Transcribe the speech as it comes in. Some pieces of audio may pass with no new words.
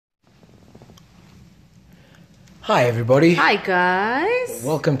Hi, everybody. Hi, guys.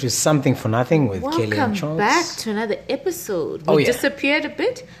 Welcome to Something for Nothing with Kelly and Chonks. Welcome back to another episode. Oh, We yeah. disappeared a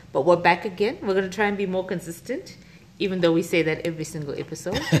bit, but we're back again. We're going to try and be more consistent, even though we say that every single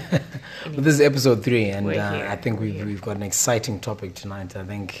episode. But this is episode 3, and We're here. I think We're here. we've got an exciting topic tonight. I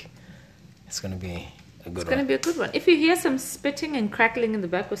think it's going to be a good It's going to one. be a good one. If you hear some spitting and crackling in the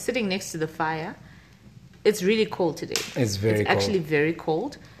back, we're sitting next to the fire. It's really cold today. It's very It's cold. actually very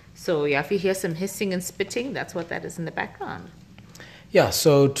cold. So, yeah, if you hear some hissing and spitting, that's what that is in the background. Yeah,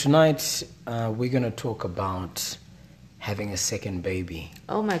 so tonight we're going to talk about having a second baby.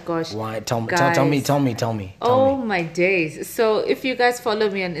 Oh, my gosh. Why? Tell me. Guys. Oh my days. So if you guys follow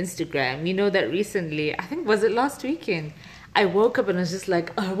me on Instagram, you know that recently, I think was it last weekend, I woke up and I was just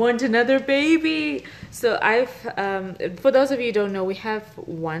like, I want another baby. So for those of you who don't know, we have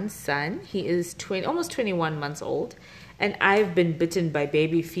one son. He is almost 21 months old. And I've been bitten by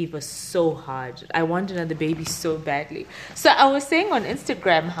baby fever so hard. I want another baby so badly. So I was saying on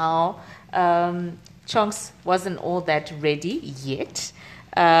Instagram how Chonks wasn't all that ready yet.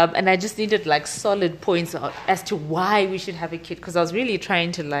 And I just needed like solid points as to why we should have a kid. Because I was really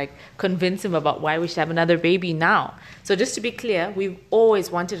trying to like convince him about why we should have another baby now. So just to be clear, we've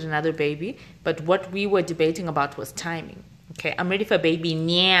always wanted another baby. But what we were debating about was timing. Okay, I'm ready for a baby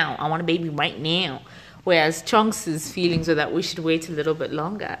now. I want a baby right now. Whereas Chonks' feelings were that we should wait a little bit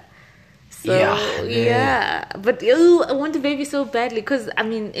longer. So, yeah. But I want a baby so badly. Because,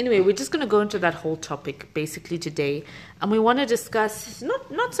 anyway, we're just going to go into that whole topic basically today. And we want to discuss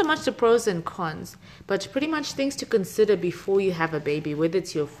not so much the pros and cons, but pretty much things to consider before you have a baby, whether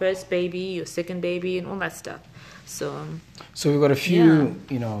it's your first baby, your second baby, and all that stuff. So So we've got a few,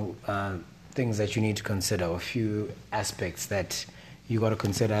 things that you need to consider, a few aspects that you got to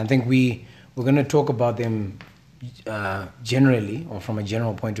consider. I think we're going to talk about them generally, or from a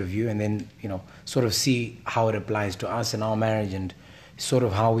general point of view, and then sort of see how it applies to us and our marriage, and sort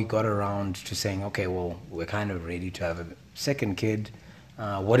of how we got around to saying, okay, well, we're kind of ready to have a second kid.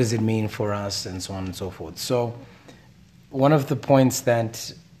 What does it mean for us, and so on and so forth. So one of the points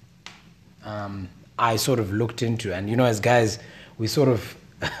that I sort of looked into, and as guys, we sort of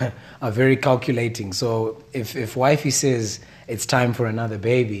are very calculating. So if wifey says it's time for another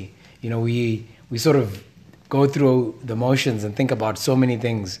baby, we sort of go through the motions and think about so many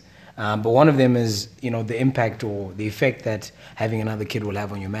things. But one of them is, the impact or the effect that having another kid will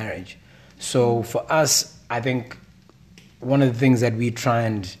have on your marriage. So for us, I think one of the things that we try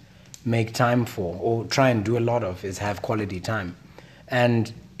and make time for, or try and do a lot of, is have quality time.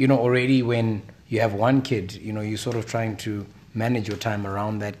 And, already when you have one kid, you're sort of trying to manage your time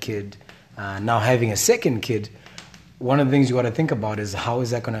around that kid. Now having a second kid, one of the things you got to think about is how is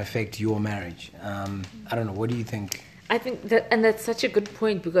that going to affect your marriage? I don't know. What do you think? I think that's such a good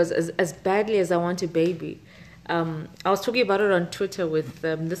point, because as badly as I want a baby, I was talking about it on Twitter with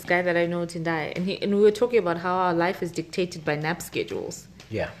this guy that I know, Tindai, and we were talking about how our life is dictated by nap schedules.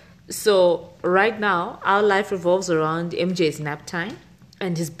 Yeah. So right now, our life revolves around MJ's nap time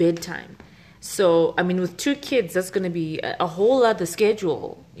and his bedtime. So, with 2 kids, that's going to be a whole other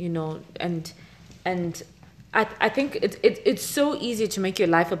schedule, and I think it's so easy to make your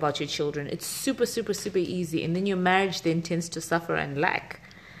life about your children. It's super, super, super easy. And then your marriage then tends to suffer and lack.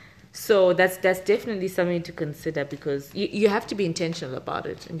 So that's definitely something to consider, because you have to be intentional about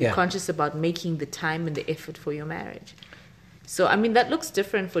it and be conscious about making the time and the effort for your marriage. So, that looks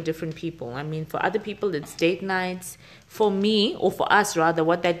different for different people. For other people, it's date nights. For me, or for us rather,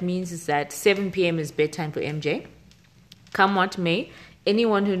 what that means is that 7 p.m. is bedtime for MJ. Come what may.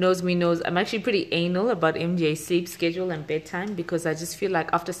 Anyone who knows me knows I'm actually pretty anal about MJ's sleep schedule and bedtime, because I just feel like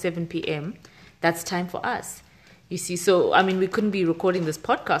after 7 p.m., that's time for us. You see, so, we couldn't be recording this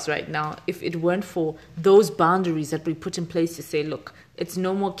podcast right now if it weren't for those boundaries that we put in place to say, look, it's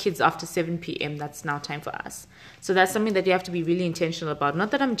no more kids after 7 p.m., that's now time for us. So that's something that you have to be really intentional about.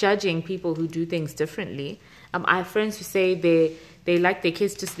 Not that I'm judging people who do things differently. I have friends who say they like their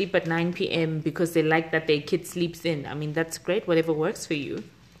kids to sleep at 9 p.m. because they like that their kid sleeps in. That's great, whatever works for you.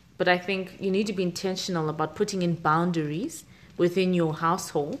 But I think you need to be intentional about putting in boundaries within your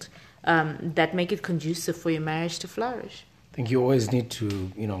household that make it conducive for your marriage to flourish. I think you always need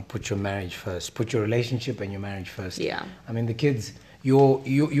to, put your marriage first, put your relationship and your marriage first. Yeah. The kids,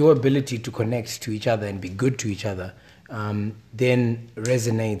 your ability to connect to each other and be good to each other then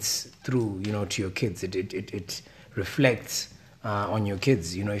resonates through, to your kids. It reflects on your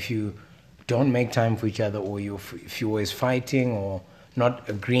kids. If you don't make time for each other, or if you're always fighting or not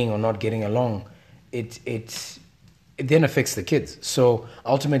agreeing or not getting along, it then affects the kids. So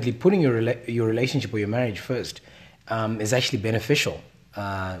ultimately, putting your relationship or your marriage first is actually beneficial.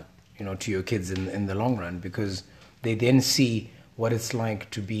 to your kids in the long run, because they then see what it's like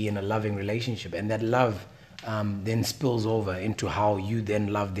to be in a loving relationship, and that love then spills over into how you then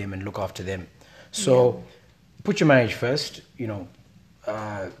love them and look after them. So put your marriage first.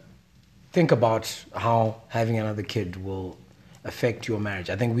 Think about how having another kid will affect your marriage.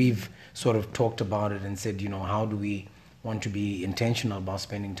 I think we've sort of talked about it and said, how do we want to be intentional about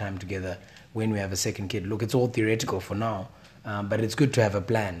spending time together when we have a second kid? Look, it's all theoretical for now, but it's good to have a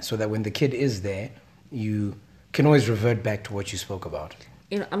plan so that when the kid is there, you can always revert back to what you spoke about.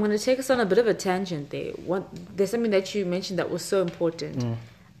 I'm going to take us on a bit of a tangent there. There's something that you mentioned that was so important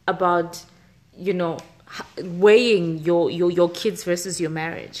about, weighing your kids versus your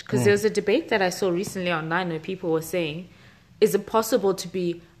marriage. Because there was a debate that I saw recently online where people were saying, is it possible to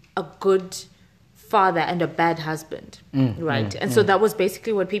be a good father and a bad husband, right? So that was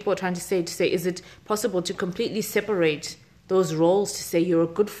basically what people were trying to say, is it possible to completely separate those roles, to say you're a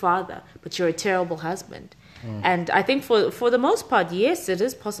good father, but you're a terrible husband? And I think for the most part, yes, it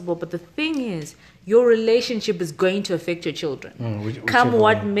is possible. But the thing is, your relationship is going to affect your children. Come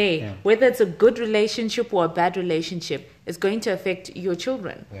what may. Yeah. Whether it's a good relationship or a bad relationship, it's going to affect your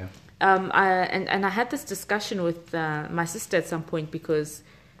children. Yeah. I had this discussion with my sister at some point, because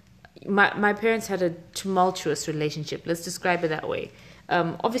my parents had a tumultuous relationship. Let's describe it that way.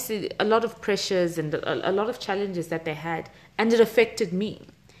 Obviously, a lot of pressures and a lot of challenges that they had, and it affected me.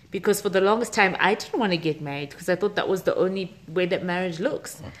 Because for the longest time, I didn't want to get married because I thought that was the only way that marriage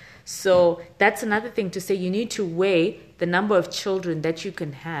looks. So that's another thing to say. You need to weigh the number of children that you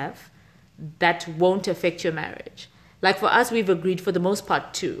can have that won't affect your marriage. Like for us, we've agreed for the most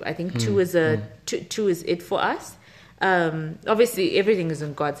part 2. I think 2 is two is it for us. Obviously, everything is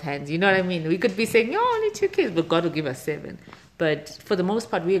in God's hands. You know what I mean? We could be saying, only 2 kids, but God will give us 7. But for the most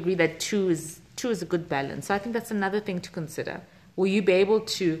part, we agree that 2 is a good balance. So I think that's another thing to consider. Will you be able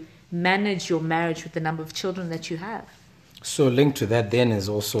to manage your marriage with the number of children that you have? So linked to that then is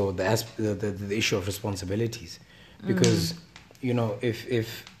also the issue of responsibilities. Because,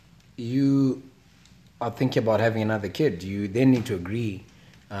 if you are thinking about having another kid, you then need to agree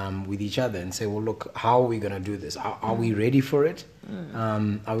with each other and say, well, look, how are we going to do this? Are we ready for it?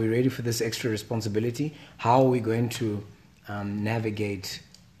 Are we ready for this extra responsibility? How are we going to navigate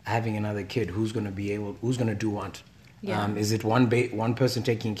having another kid? Who's going to do what? Yeah. Is it one person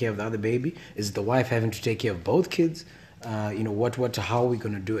taking care of the other baby? Is it the wife having to take care of both kids? How are we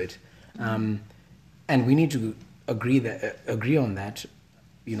going to do it? And we need to agree on that,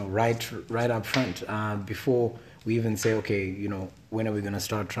 right up front, before we even say, okay, when are we going to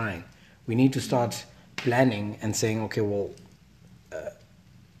start trying? We need to start planning and saying, okay, well,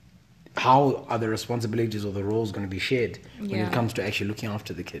 how are the responsibilities or the roles going to be shared when it comes to actually looking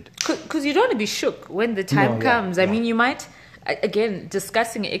after the kid? Because you don't want to be shook when the time comes. I mean, you might, again,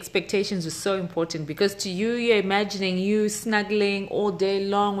 discussing expectations is so important, because to you, you're imagining you snuggling all day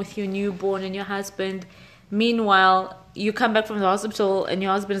long with your newborn and your husband. Meanwhile, you come back from the hospital and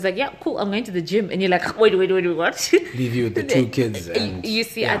your husband is like, yeah, cool, I'm going to the gym. And you're like, wait, what? Leave you with the 2 kids. And, you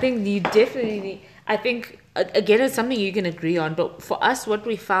see, I think you definitely, again, it's something you can agree on. But for us, what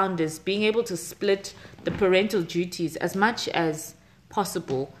we found is being able to split the parental duties as much as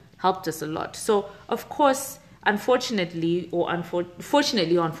possible helped us a lot. So, of course, unfortunately,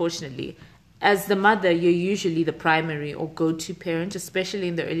 as the mother, you're usually the primary or go-to parent, especially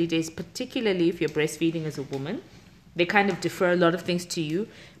in the early days, particularly if you're breastfeeding as a woman. They kind of defer a lot of things to you.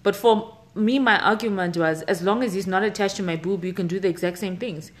 But for me, my argument was, as long as he's not attached to my boob, you can do the exact same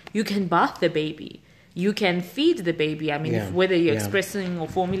things. You can bath the baby. You can feed the baby. I mean, whether you're expressing or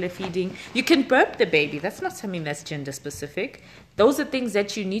formula feeding, you can burp the baby. That's not something that's gender specific. Those are things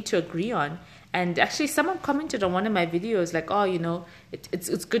that you need to agree on. And actually, someone commented on one of my videos, like,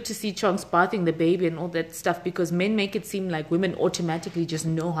 it's good to see Chonks bathing the baby and all that stuff, because men make it seem like women automatically just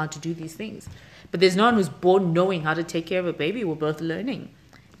know how to do these things. But there's no one who's born knowing how to take care of a baby. We're both learning.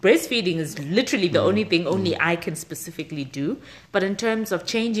 Breastfeeding is literally the only thing only I can specifically do. But in terms of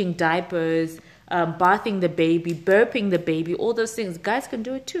changing diapers, bathing the baby, burping the baby, all those things, guys can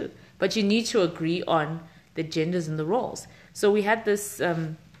do it too. But you need to agree on the genders and the roles. So we had this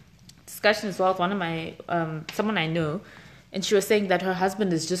discussion as well with one of my someone I know, and she was saying that her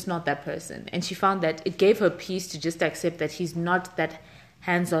husband is just not that person, and she found that it gave her peace to just accept that he's not that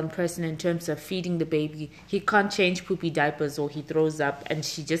hands-on person in terms of feeding the baby. He can't change poopy diapers or he throws up, and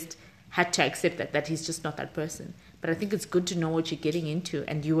she just had to accept that he's just not that person. But I think it's good to know what you're getting into,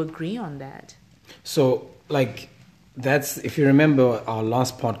 and you agree on that. So, that's, if you remember our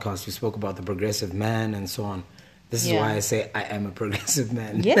last podcast, we spoke about the progressive man and so on. This is why I say I am a progressive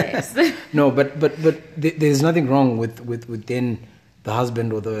man. Yes. No, but there's nothing wrong with then the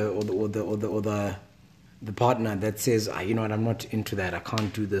husband or the partner that says, you know what, I'm not into that, I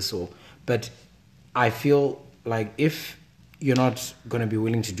can't do this, but I feel like if you're not going to be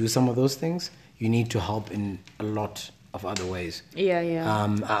willing to do some of those things, you need to help in a lot of other ways.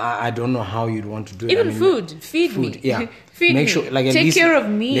 Yeah. I don't know how you'd want to do it. Even food. Feed me. Yeah. Feed Make me. sure, like, at take least care of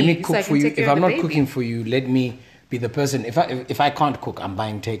me. Let me cook so for you. If I'm not baby. cooking for you, let me be the person. If I can't cook, I'm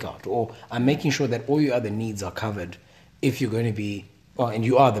buying takeout, or I'm making sure that all your other needs are covered. If you're going to be, and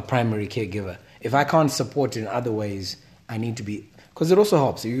you are the primary caregiver. If I can't support in other ways, I need to be, because it also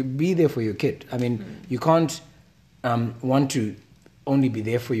helps. You be there for your kid. I mean, you can't want to only be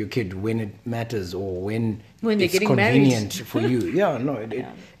there for your kid when it matters or when it's convenient for you. Yeah, no,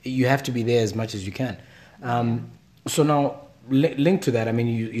 you have to be there as much as you can. So now, linked to that, I mean,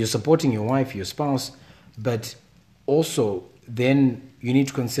 you're supporting your wife, your spouse, but also then you need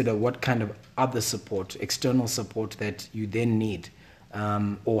to consider what kind of other support, external support that you then need,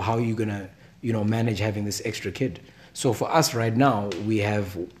 or how you're going to, manage having this extra kid. So for us right now, we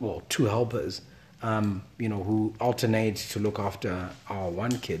have, two helpers, who alternate to look after our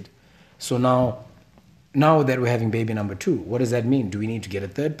one kid. So now that we're having baby number 2, what does that mean? Do we need to get a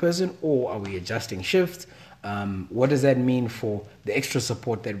third person, or are we adjusting shifts? What does that mean for the extra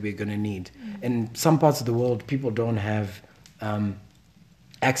support that we're going to need? In some parts of the world, people don't have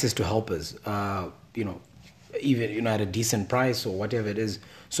access to helpers, even at a decent price or whatever it is.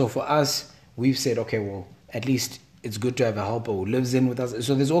 So for us, we've said, okay, well, at least it's good to have a helper who lives in with us.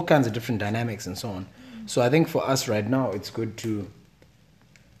 So there's all kinds of different dynamics and so on. So I think for us right now, it's good to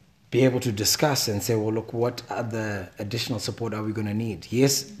be able to discuss and say, well, look, what other additional support are we going to need?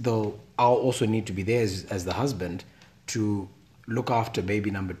 Yes, though, I'll also need to be there as the husband to look after baby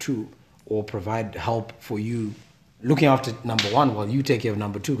number 2 or provide help for you looking after number 1 while you take care of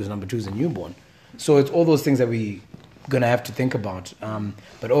number 2, because number 2 is a newborn. So it's all those things that we're going to have to think about.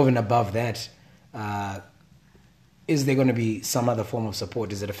 But over and above that, is there going to be some other form of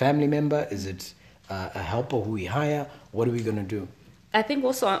support? Is it a family member? Is it a helper who we hire? What are we going to do? I think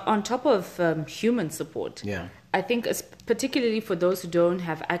also on top of human support, I think particularly for those who don't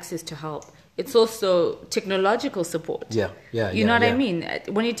have access to help, it's also technological support. You know what I mean?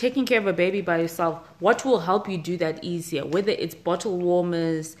 When you're taking care of a baby by yourself, what will help you do that easier? Whether it's bottle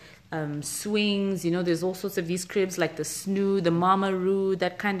warmers, swings, there's all sorts of these cribs like the Snoo, the Mamaroo,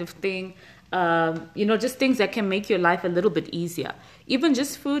 that kind of thing. Just things that can make your life a little bit easier. Even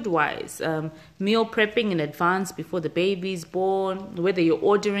just food-wise, meal prepping in advance before the baby's born, whether you're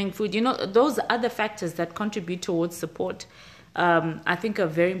ordering food, those other factors that contribute towards support, I think are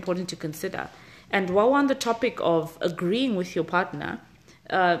very important to consider. And while we're on the topic of agreeing with your partner,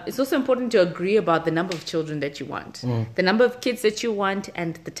 it's also important to agree about the number of children that you want, the number of kids that you want,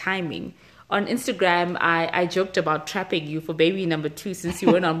 and the timing. On Instagram, I joked about trapping you for baby number 2 since you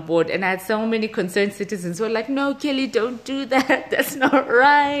weren't on board. And I had so many concerned citizens who were like, no, Kelly, don't do that. That's not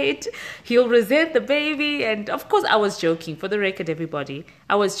right. He'll resent the baby. And of course, I was joking. For the record, everybody,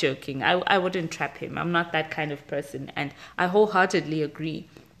 I was joking. I wouldn't trap him. I'm not that kind of person. And I wholeheartedly agree.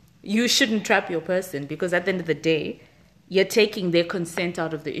 You shouldn't trap your person, because at the end of the day, you're taking their consent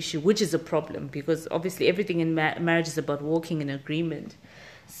out of the issue, which is a problem, because obviously everything in marriage is about walking in agreement.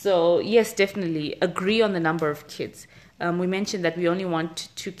 So yes, definitely agree on the number of kids. We mentioned that we only want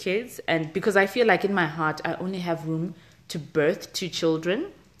 2 kids, and because I feel like in my heart I only have room to birth 2 children,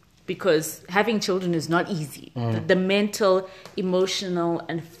 because having children is not easy. The mental, emotional,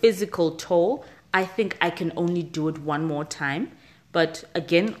 and physical toll, I think I can only do it one more time. But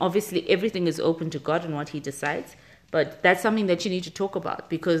again, obviously everything is open to God and what He decides. But that's something that you need to talk about,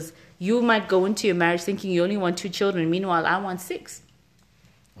 because you might go into your marriage thinking you only want 2 children. Meanwhile, I want 6.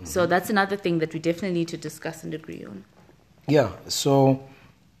 So that's another thing that we definitely need to discuss and agree on. Yeah, so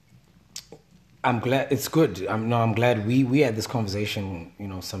I'm glad. It's good. I'm glad we had this conversation,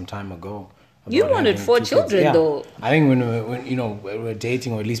 some time ago. You wanted 4 children, though. I think when we were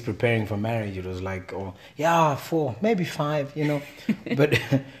dating, or at least preparing for marriage, it was like, 4, maybe 5, But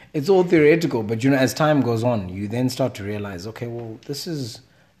it's all theoretical. But, as time goes on, you then start to realize, okay, well, this is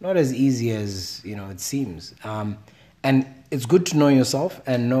not as easy as, it seems. And it's good to know yourself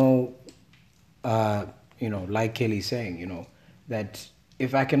and know, like Kelly's saying, that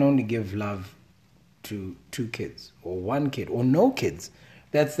if I can only give love to 2 kids or 1 kid or no kids,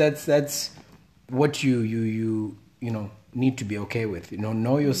 that's what you need to be okay with.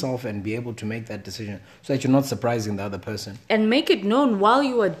 Know yourself and be able to make that decision so that you're not surprising the other person. And make it known while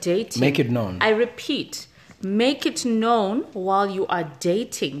you are dating. Make it known. I repeat. Make it known while you are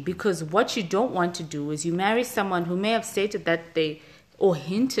dating, because what you don't want to do is you marry someone who may have stated that or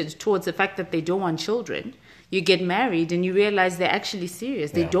hinted towards the fact that they don't want children. You get married and you realize they're actually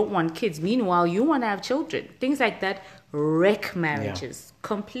serious. They don't want kids. Meanwhile, you want to have children. Things like that wreck marriages,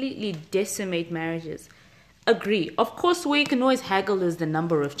 completely decimate marriages. Agree. Of course, where you can always haggle is the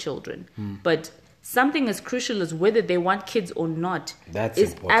number of children. But something as crucial as whether they want kids or not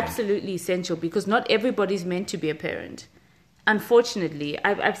is absolutely essential, because not everybody's meant to be a parent. Unfortunately,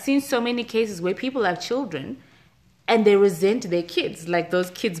 I've seen so many cases where people have children and they resent their kids, like those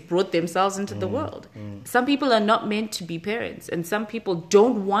kids brought themselves into the world. Some people are not meant to be parents, and some people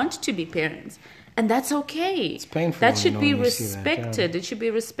don't want to be parents. And that's okay. It's painful. That should be respected. It should be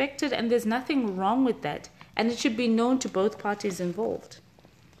respected, and there's nothing wrong with that. And it should be known to both parties involved.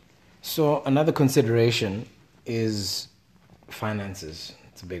 So another consideration is finances.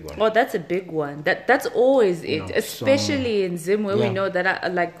 It's a big one. Oh, that's a big one. That's always it, especially in Zim, where we know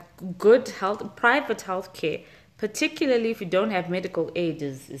that like good health, private health care, particularly if you don't have medical aid,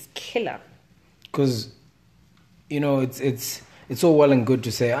 is killer. Because, it's all well and good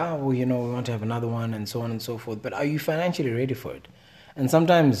to say, we want to have another one and so on and so forth. But are you financially ready for it? And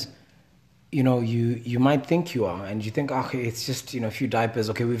sometimes, you might think you are, and you think, okay, it's just, a few diapers.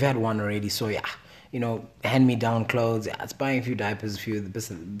 Okay, we've had one already, so hand-me-down clothes. Yeah, it's buying a few diapers,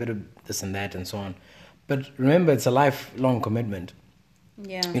 a bit of this and that and so on. But remember, it's a lifelong commitment.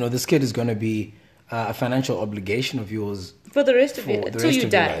 Yeah. This kid is going to be a financial obligation of yours for the rest of your life, till you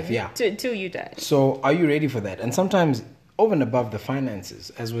die. Life, yeah. Till you die. So are you ready for that? And sometimes, over and above the finances,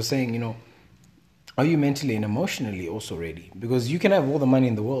 as we're saying, are you mentally and emotionally also ready? Because you can have all the money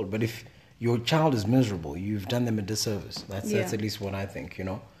in the world, but if your child is miserable, you've done them a disservice. That's at least what I think,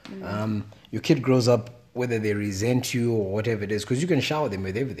 Your kid grows up, whether they resent you or whatever it is, because you can shower them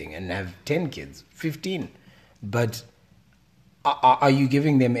with everything and have 10 kids, 15. But are you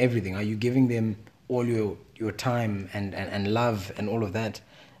giving them everything? Are you giving them all your time and love and all of that?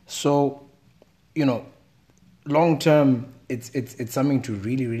 So, long term, it's something to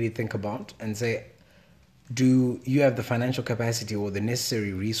really, really think about and say, do you have the financial capacity or the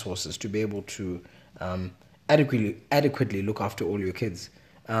necessary resources to be able to adequately look after all your kids?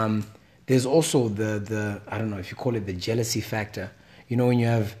 There's also the I don't know if you call it the jealousy factor. When you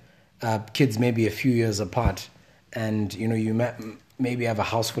have kids maybe a few years apart, and you maybe have a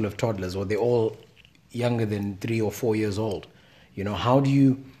house full of toddlers, or they're all younger than 3 or 4 years old. How do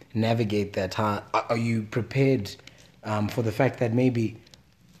you navigate that? Are you prepared for the fact that maybe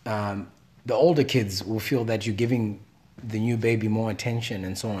the older kids will feel that you're giving the new baby more attention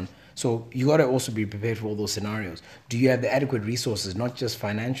and so on? So you got to also be prepared for all those scenarios. Do you have the adequate resources, not just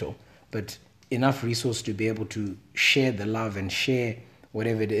financial, but enough resources to be able to share the love and share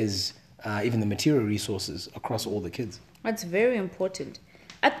whatever it is, even the material resources across all the kids? That's very important.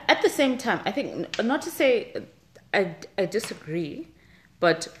 At the same time, I think, not to say I disagree,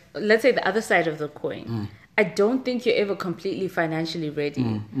 but let's say the other side of the coin. I don't think you're ever completely financially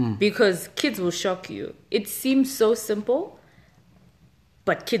ready because kids will shock you. It seems so simple,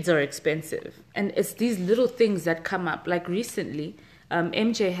 but kids are expensive. And it's these little things that come up. Like recently,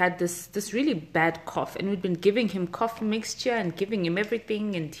 MJ had this really bad cough, and we'd been giving him cough mixture and giving him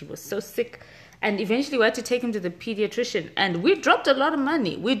everything, and he was so sick. And eventually we had to take him to the pediatrician, and we dropped a lot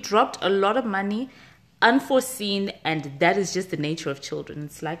of money. Unforeseen, and that is just the nature of children.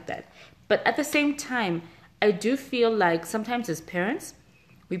 It's like that. But at the same time, I do feel like sometimes as parents,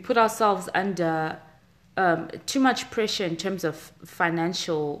 we put ourselves under too much pressure in terms of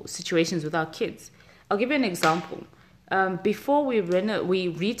financial situations with our kids. I'll give you an example. Before we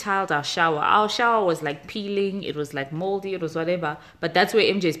retiled our shower was like peeling, it was like moldy, it was whatever, but that's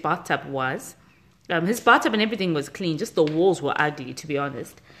where MJ's bathtub was. His bathtub and everything was clean, just the walls were ugly, to be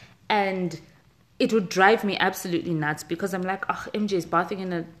honest. And it would drive me absolutely nuts because I'm like, MJ's bathing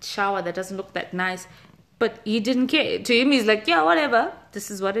in a shower that doesn't look that nice. But he didn't care. To him, he's like, yeah, whatever.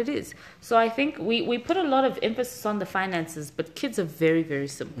 This is what it is. So I think we put a lot of emphasis on the finances, but kids are very, very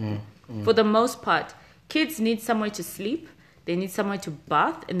simple. For the most part, kids need somewhere to sleep, they need somewhere to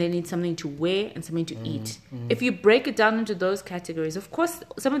bath, and they need something to wear and something to eat. If you break it down into those categories, of course,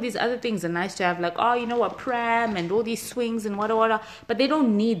 some of these other things are nice to have, like, a pram and all these swings and whatever, but they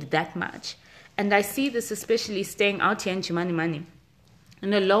don't need that much. And I see this especially staying out here in Chimani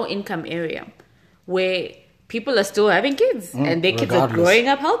in a low-income area where people are still having kids and their kids are growing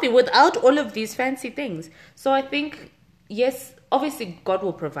up healthy without all of these fancy things. So I think, yes, obviously God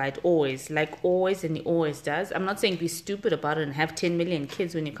will provide always, like always, and he always does. I'm not saying be stupid about it and have 10 million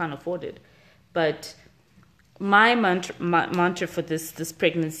kids when you can't afford it. But my mantra for this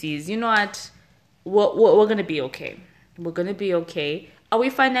pregnancy is, you know what, we're going to be okay. We're going to be okay. Are we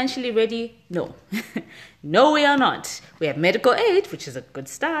financially ready? No. No, we are not. We have medical aid, which is a good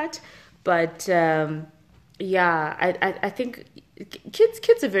start. But Yeah, I think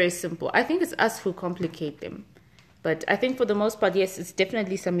kids are very simple. I think it's us who complicate them. But I think for the most part, yes, it's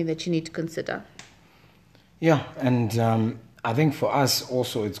definitely something that you need to consider. Yeah, and I think for us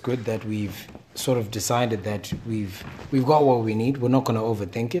also it's good that we've sort of decided that we've got what we need. We're not going to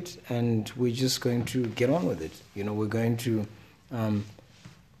overthink it, and we're just going to get on with it. You know, we're going to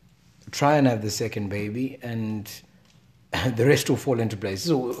try and have the second baby, and the rest will fall into place.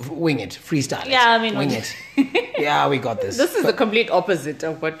 So wing it, freestyle it. Yeah, I mean, wing it. Yeah, we got this. This is the complete opposite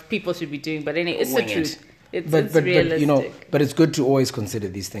of what people should be doing. But anyway, it's the truth. It's realistic. But you know, but it's good to always consider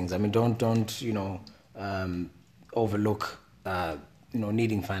these things. I mean, don't you know, overlook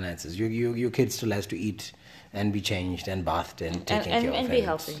needing finances. Your kid still has to eat and be changed and bathed and taken care of and be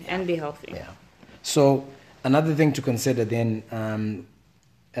healthy and be healthy. Yeah. So another thing to consider then,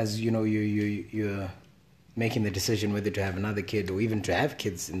 as you know, you're making the decision whether to have another kid or even to have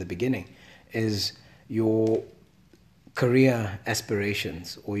kids in the beginning, is your career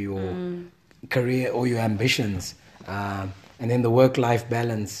aspirations or your career or your ambitions, and then the work-life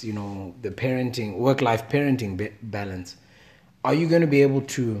balance, you know, the work-life parenting balance. Are you going to be able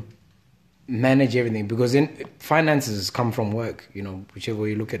to manage everything? Because finances come from work, you know, whichever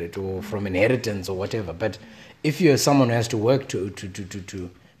way you look at it, or from inheritance or whatever. But if you're someone who has to work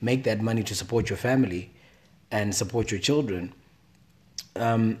to make that money to support your family and support your children,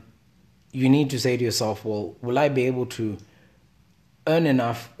 you need to say to yourself, well, will I be able to earn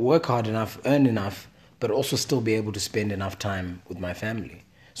enough, work hard enough, earn enough, but also still be able to spend enough time with my family?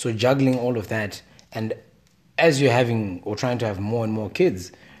 So juggling all of that, and as you're having or trying to have more and more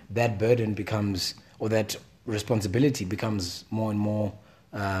kids, that burden becomes, or that responsibility becomes more and more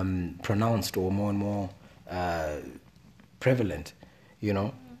pronounced, or more and more prevalent, you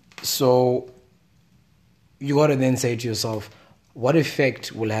know? So you got to then say to yourself, what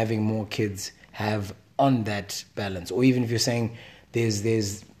effect will having more kids have on that balance? Or even if you're saying there's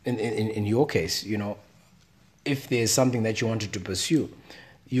in your case, you know, if there's something that you wanted to pursue,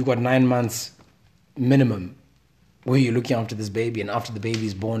 you've got 9 months minimum where you're looking after this baby, and after the baby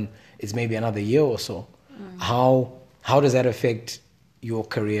is born, it's maybe another year or so. How does that affect your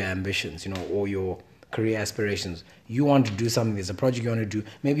career ambitions, you know, or your career aspirations? You want to do something, there's a project you want to do,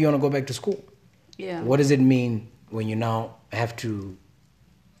 maybe you want to go back to school. Yeah. What does it mean when you now have to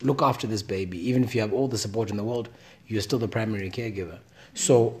look after this baby? Even if you have all the support in the world, you're still the primary caregiver.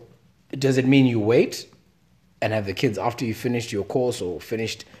 So does it mean you wait and have the kids after you finished your course or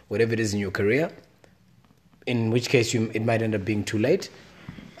finished whatever it is in your career? In which case it might end up being too late.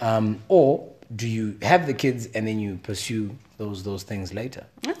 Or do you have the kids and then you pursue those things later?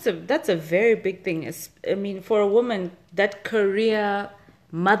 That's a very big thing. I mean, for a woman, that career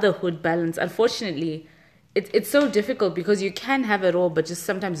motherhood balance, unfortunately, it's so difficult because you can have it all, but just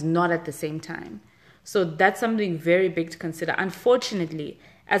sometimes not at the same time. So that's something very big to consider. Unfortunately,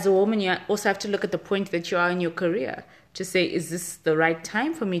 as a woman, you also have to look at the point that you are in your career to say, is this the right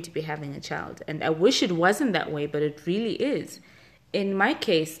time for me to be having a child? And I wish it wasn't that way, but it really is. In my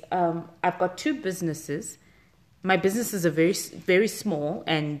case, I've got 2 businesses. My businesses are very, very small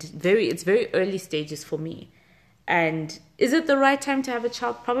and it's very early stages for me. And is it the right time to have a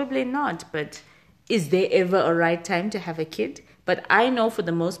child? Probably not. But is there ever a right time to have a kid? But I know for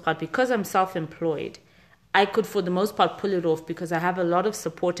the most part, because I'm self-employed, I could for the most part pull it off because I have a lot of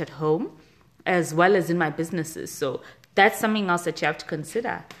support at home as well as in my businesses. So that's something else that you have to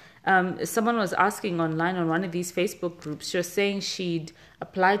consider. Someone was asking online on one of these Facebook groups, she was saying she'd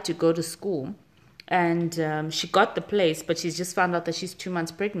applied to go to school and she got the place, but she's just found out that she's 2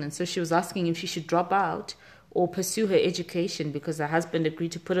 months pregnant. So she was asking if she should drop out or pursue her education because her husband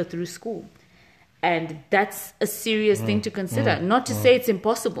agreed to put her through school. And that's a serious thing to consider. Not to say it's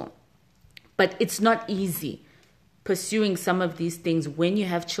impossible, but it's not easy pursuing some of these things when you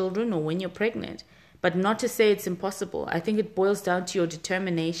have children or when you're pregnant. But not to say it's impossible. I think it boils down to your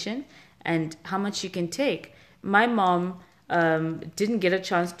determination and how much you can take. My mom didn't get a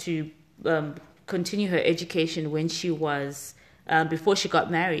chance to continue her education when she was before she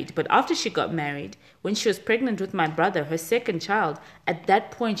got married. But after she got married, when she was pregnant with my brother, her second child, at that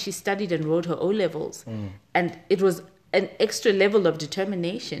point she studied and wrote her O-levels. And it was an extra level of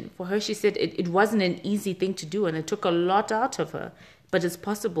determination. For her, she said it wasn't an easy thing to do and it took a lot out of her. But it's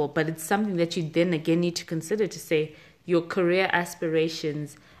possible. But it's something that you then again need to consider to say your career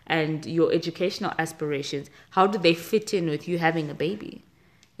aspirations and your educational aspirations, how do they fit in with you having a baby?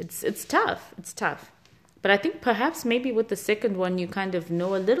 It's tough. It's tough. But I think perhaps maybe with the second one, you kind of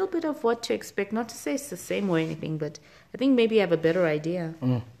know a little bit of what to expect. Not to say it's the same or anything, but I think maybe you have a better idea.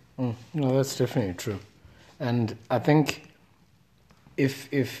 No, that's definitely true. And I think if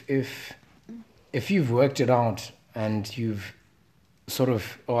if you've worked it out and you've sort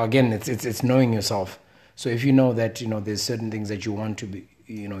of, or again, it's knowing yourself. So if you know that, there's certain things that you want to be,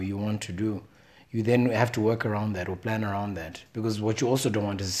 you want to do, you then have to work around that or plan around that. Because what you also don't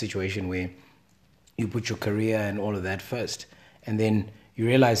want is a situation where you put your career and all of that first, and then you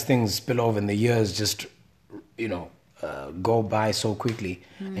realize things spill over and the years just, go by so quickly,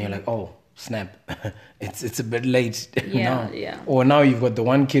 and you're like, oh, snap, it's a bit late now. Yeah. Or now you've got the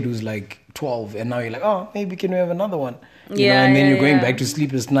one kid who's like 12, and now you're like, oh, maybe can we have another one? And then you're going back to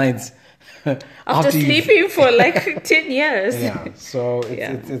sleepless nights. After sleeping for like 10 years. Yeah, so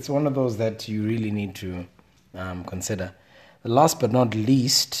it's one of those that you really need to consider. Last but not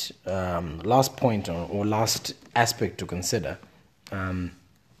least, last point or last aspect to consider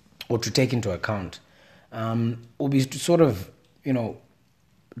or to take into account will be to sort of,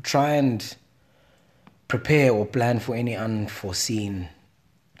 try and prepare or plan for any unforeseen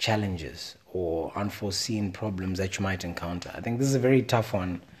challenges or unforeseen problems that you might encounter. I think this is a very tough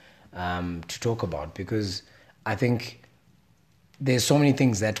one to talk about, because I think there's so many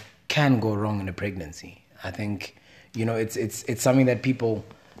things that can go wrong in a pregnancy. I think, it's something that people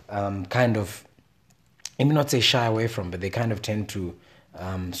kind of, maybe not say shy away from, but they kind of tend to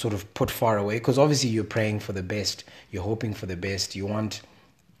sort of put far away, because obviously you're praying for the best, you're hoping for the best, you want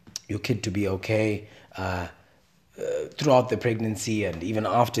your kid to be okay throughout the pregnancy and even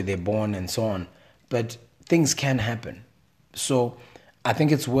after they're born and so on. But things can happen. So I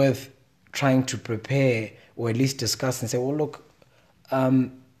think it's worth trying to prepare, or at least discuss and say, well, look,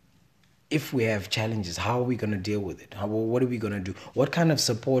 if we have challenges, how are we going to deal with it? What are we going to do? What kind of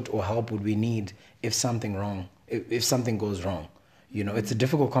support or help would we need if something goes wrong? It's a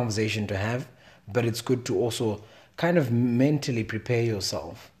difficult conversation to have, but it's good to also kind of mentally prepare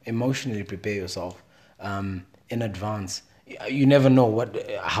yourself, emotionally prepare yourself in advance. You never know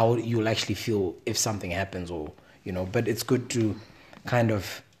how you'll actually feel if something happens, or but it's good to kind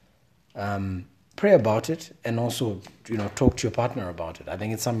of pray about it, and also talk to your partner about it. I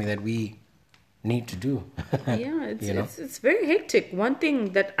think it's something that we need to do. Yeah, it's very hectic. One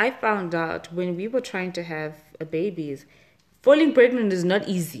thing that I found out when we were trying to have a baby is falling pregnant is not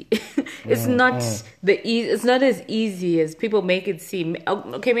easy. It's not it's not as easy as people make it seem.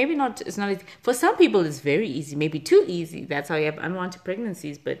 Okay, maybe not. It's not easy. For some people, it's very easy. Maybe too easy. That's how you have unwanted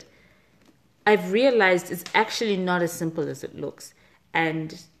pregnancies. But I've realized it's actually not as simple as it looks.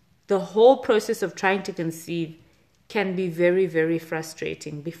 And the whole process of trying to conceive can be very, very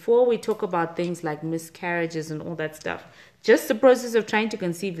frustrating. Before we talk about things like miscarriages and all that stuff, just the process of trying to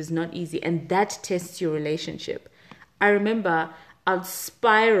conceive is not easy. And that tests your relationship. I remember I'd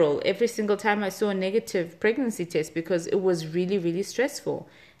spiral every single time I saw a negative pregnancy test, because it was really, really stressful.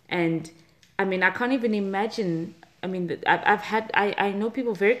 And I mean, I can't even imagine. I mean, I know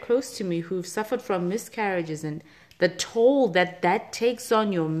people very close to me who've suffered from miscarriages, and the toll that takes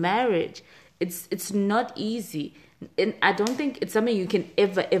on your marriage. It's not easy. And I don't think it's something you can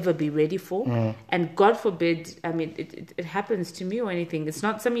ever be ready for. And God forbid, I mean, it happens to me or anything. It's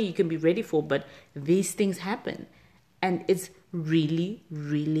not something you can be ready for, but these things happen. And it's really,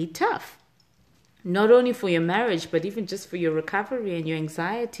 really tough. Not only for your marriage, but even just for your recovery and your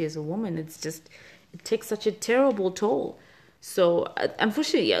anxiety as a woman. It takes such a terrible toll. So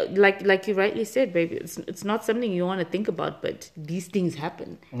unfortunately, like you rightly said, baby, it's not something you want to think about, but these things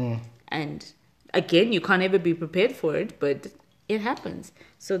happen. And again, you can't ever be prepared for it, but it happens.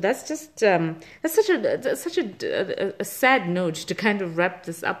 So that's just that's such a sad note to kind of wrap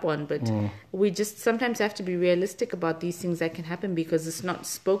this up on. But we just sometimes have to be realistic about these things that can happen, because it's not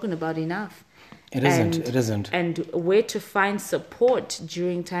spoken about enough. It isn't. And where to find support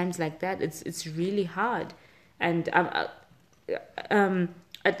during times like that, it's really hard. And I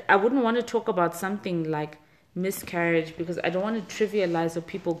wouldn't want to talk about something like miscarriage, because I don't want to trivialize what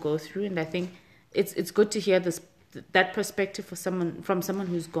people go through. And I think it's good to hear that perspective from someone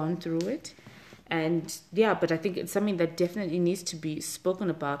who's gone through it. And yeah, but I think it's something that definitely needs to be spoken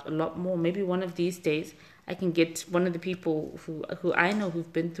about a lot more. Maybe one of these days I can get one of the people who I know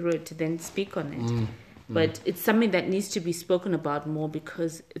who've been through it to then speak on it. But it's something that needs to be spoken about more,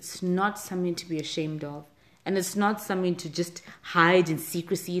 because it's not something to be ashamed of. And it's not something to just hide in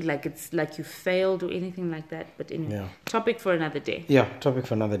secrecy, like it's like you failed or anything like that. But anyway, topic for another day. Yeah, topic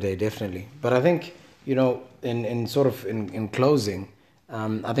for another day, definitely. But I think, in closing,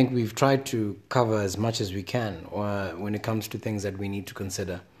 I think we've tried to cover as much as we can when it comes to things that we need to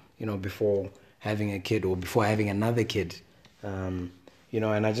consider, before having a kid or before having another kid. And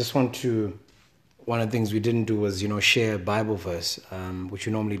I just want to, one of the things we didn't do was, share a Bible verse, which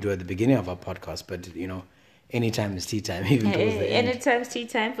we normally do at the beginning of our podcast. But, anytime is tea time, even towards the end. Anytime's tea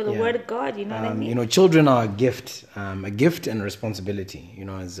time for the word of God. You know what I mean? You know, children are a gift and a responsibility. You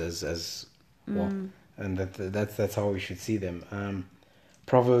know, as well, and that's how we should see them.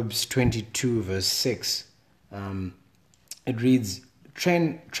 Proverbs 22 verse 6. It reads,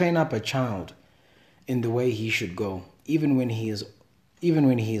 "Train up a child in the way he should go. Even when he is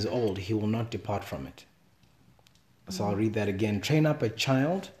old, he will not depart from it." So I'll read that again. "Train up a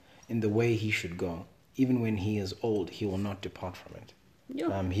child in the way he should go. Even when he is old, he will not depart from it."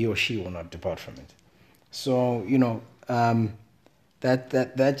 Yeah. He or she will not depart from it. So, you know,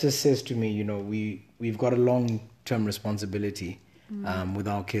 that just says to me, you know, we've got a long-term responsibility with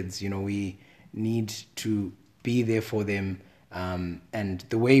our kids. You know, we need to be there for them, and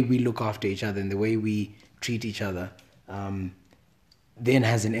the way we look after each other and the way we treat each other then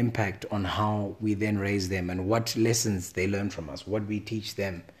has an impact on how we then raise them and what lessons they learn from us, what we teach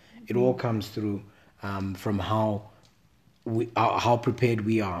them. It all comes through from how prepared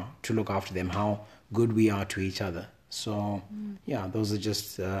we are to look after them, how good we are to each other. So, yeah, those are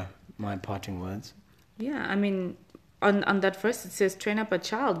just my parting words. Yeah, I mean, on that verse it says train up a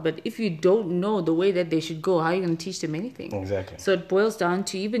child, but if you don't know the way that they should go, how are you going to teach them anything? Exactly. So it boils down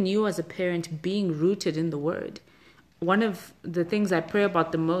to even you as a parent being rooted in the word. One of the things I pray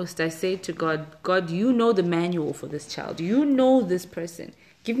about the most, I say to God, you know the manual for this child. You know this person.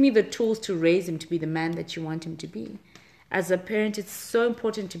 Give me the tools to raise him to be the man that you want him to be. As a parent, it's so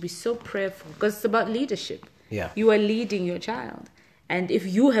important to be so prayerful because it's about leadership. Yeah. You are leading your child. And if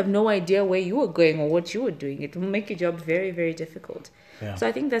you have no idea where you are going or what you are doing, it will make your job very, very difficult. Yeah. So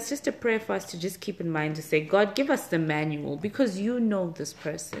I think that's just a prayer for us to just keep in mind to say, God, give us the manual because you know this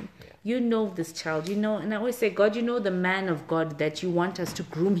person. You know this child. You know, and I always say, God, you know the man of God that you want us to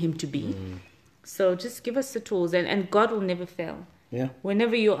groom him to be. So just give us the tools and God will never fail. Yeah.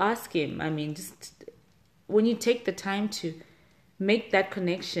 Whenever you ask him, I mean, just when you take the time to make that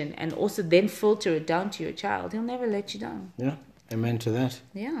connection and also then filter it down to your child, he'll never let you down. Yeah. Amen to that.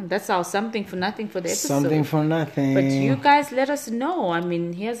 Yeah, that's our something for nothing for the episode. Something for nothing. But you guys let us know. I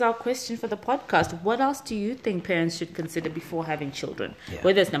mean, here's our question for the podcast. What else do you think parents should consider before having children? Yeah.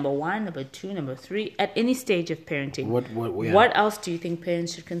 Whether it's number 1, number 2, number 3, at any stage of parenting. Yeah. What else do you think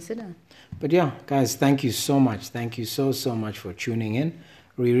parents should consider? But yeah, guys, thank you so much. Thank you so much for tuning in.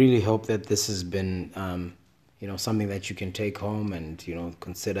 We really hope that this has been, something that you can take home and,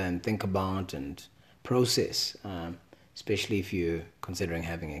 consider and think about and process. Especially if you're considering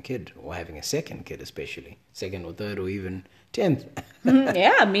having a kid or having a second kid, especially second or third or even 10th.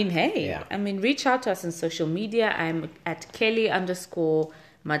 Yeah, I mean, hey. Yeah. I mean, reach out to us on social media. I'm at Kelly_Mataure.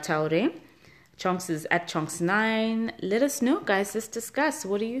 Chonks is at Chonks9. Let us know, guys. Let's discuss.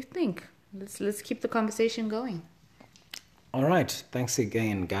 What do you think? Let's keep the conversation going. All right. Thanks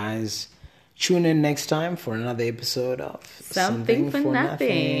again, guys. Tune in next time for another episode of Something for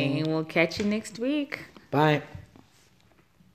nothing. We'll catch you next week. Bye.